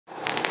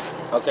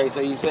Okay,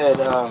 so you said,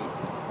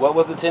 what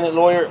was the tenant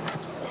lawyer?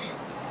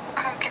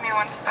 Give me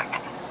 1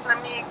 second.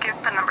 Let me give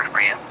the number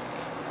for you.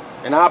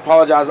 And I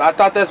apologize. I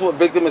thought that's what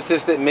victim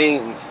assistant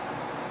means.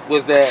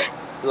 Was that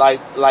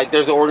like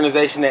there's an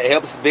organization that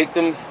helps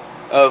victims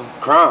of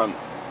crime?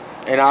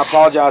 And I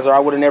apologize, or I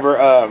would have never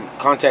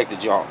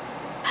contacted y'all.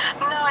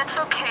 No, it's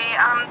okay.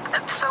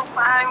 So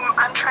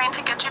I'm trying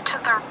to get you to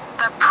the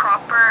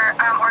proper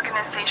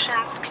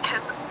organizations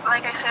because,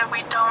 like I said,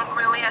 we don't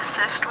really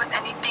assist with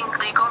anything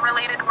legal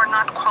related. We're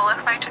not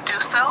qualified to do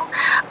so.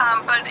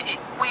 But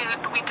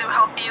we do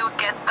help you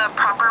get the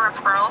proper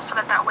referrals so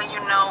that way you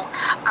know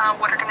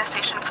what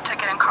organizations to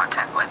get in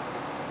contact with.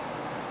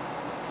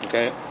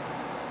 Okay.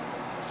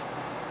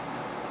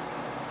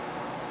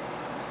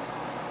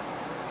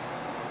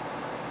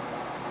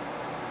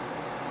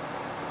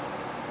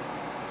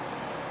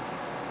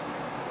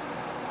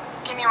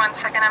 Give me 1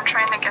 second. I'm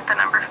trying to get the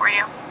number for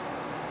you.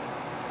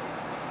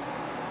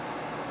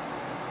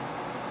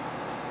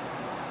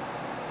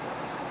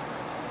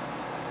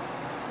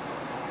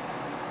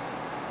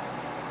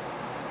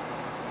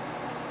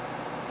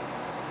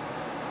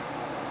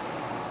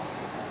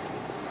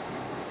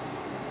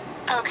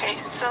 Okay,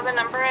 so the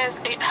number is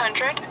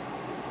 800.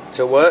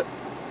 So what?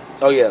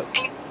 Oh yeah.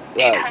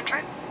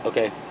 800.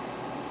 Okay.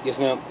 Yes,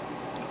 ma'am.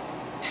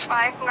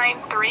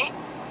 593.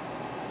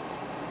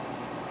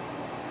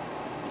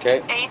 Okay.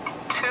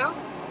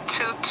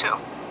 8222.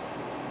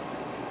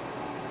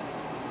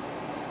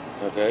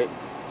 Okay.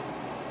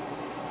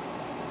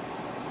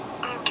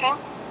 Okay.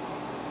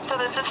 So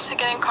this is to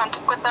get in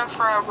contact with them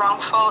for a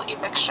wrongful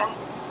eviction.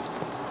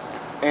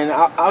 And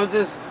I was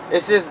just,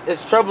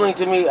 it's troubling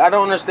to me. I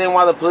don't understand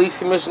why the police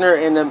commissioner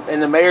and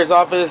the mayor's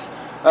office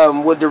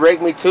would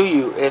direct me to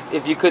you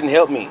if you couldn't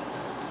help me.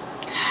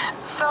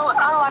 So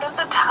a lot of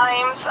the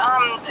times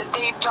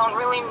they don't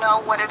really know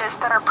what it is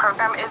that our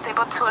program is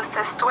able to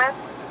assist with.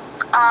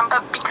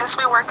 But because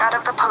we work out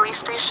of the police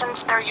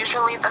stations, they're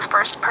usually the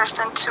first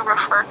person to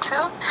refer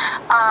to.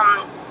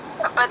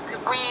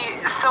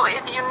 So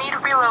if you need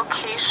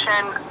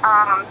relocation,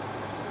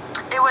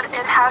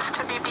 it has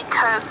to be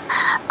because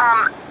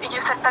you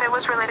said that it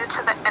was related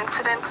to the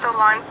incident, so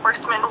law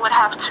enforcement would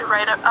have to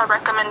write a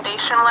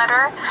recommendation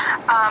letter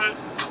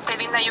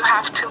stating that you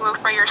have to move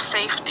for your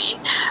safety.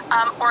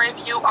 Or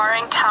if you are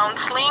in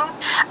counseling,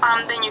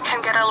 then you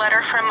can get a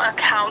letter from a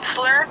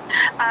counselor.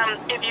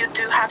 If you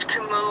do have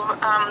to move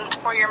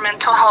for your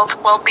mental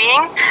health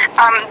well-being,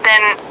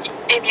 then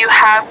if you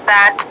have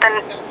that,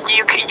 then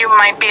you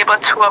might be able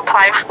to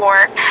apply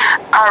for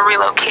a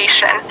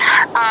relocation.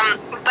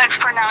 But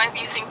for now, if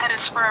you think that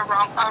it's for a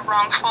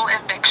wrongful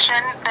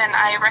eviction, then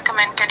I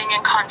recommend getting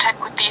in contact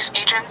with these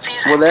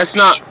agencies. Well,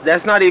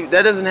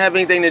 that doesn't have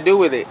anything to do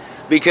with it,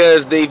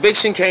 because the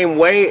eviction came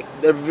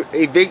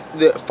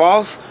the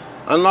false,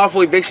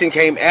 unlawful eviction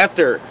came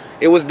after.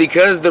 It was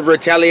because the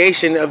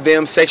retaliation of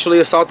them sexually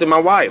assaulting my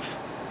wife.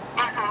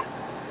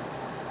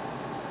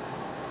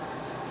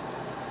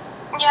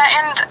 Yeah,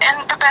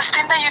 and the best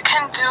thing that you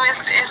can do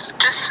is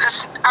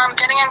just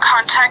getting in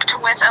contact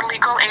with a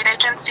legal aid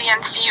agency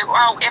and see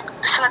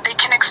so that they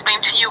can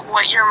explain to you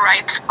what your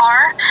rights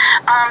are.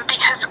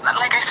 Because,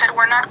 like I said,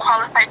 we're not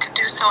qualified to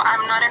do so.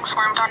 I'm not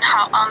informed on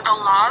the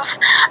laws,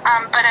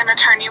 but an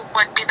attorney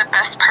would be the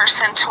best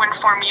person to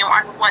inform you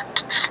on what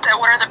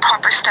are the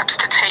proper steps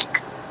to take.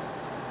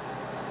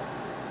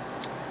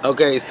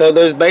 Okay, so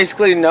there's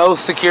basically no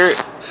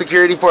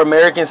security for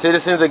American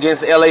citizens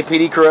against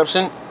LAPD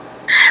corruption?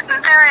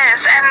 There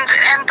is, and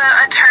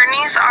the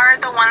attorneys are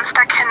the ones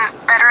that can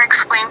better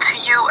explain to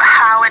you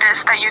how it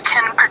is that you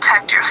can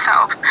protect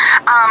yourself.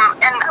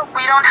 And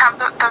we don't have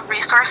the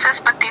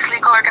resources, but these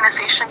legal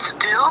organizations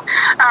do,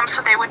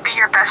 so they would be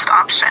your best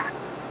option.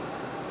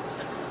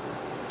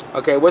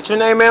 Okay, what's your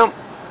name, ma'am?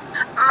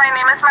 My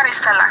name is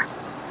Maricela.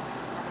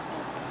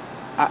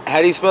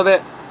 How do you spell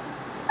that?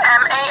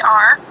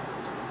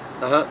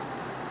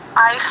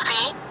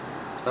 MARICELA.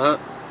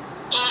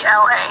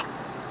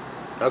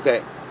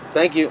 Okay.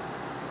 Thank you.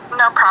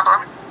 No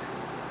problem.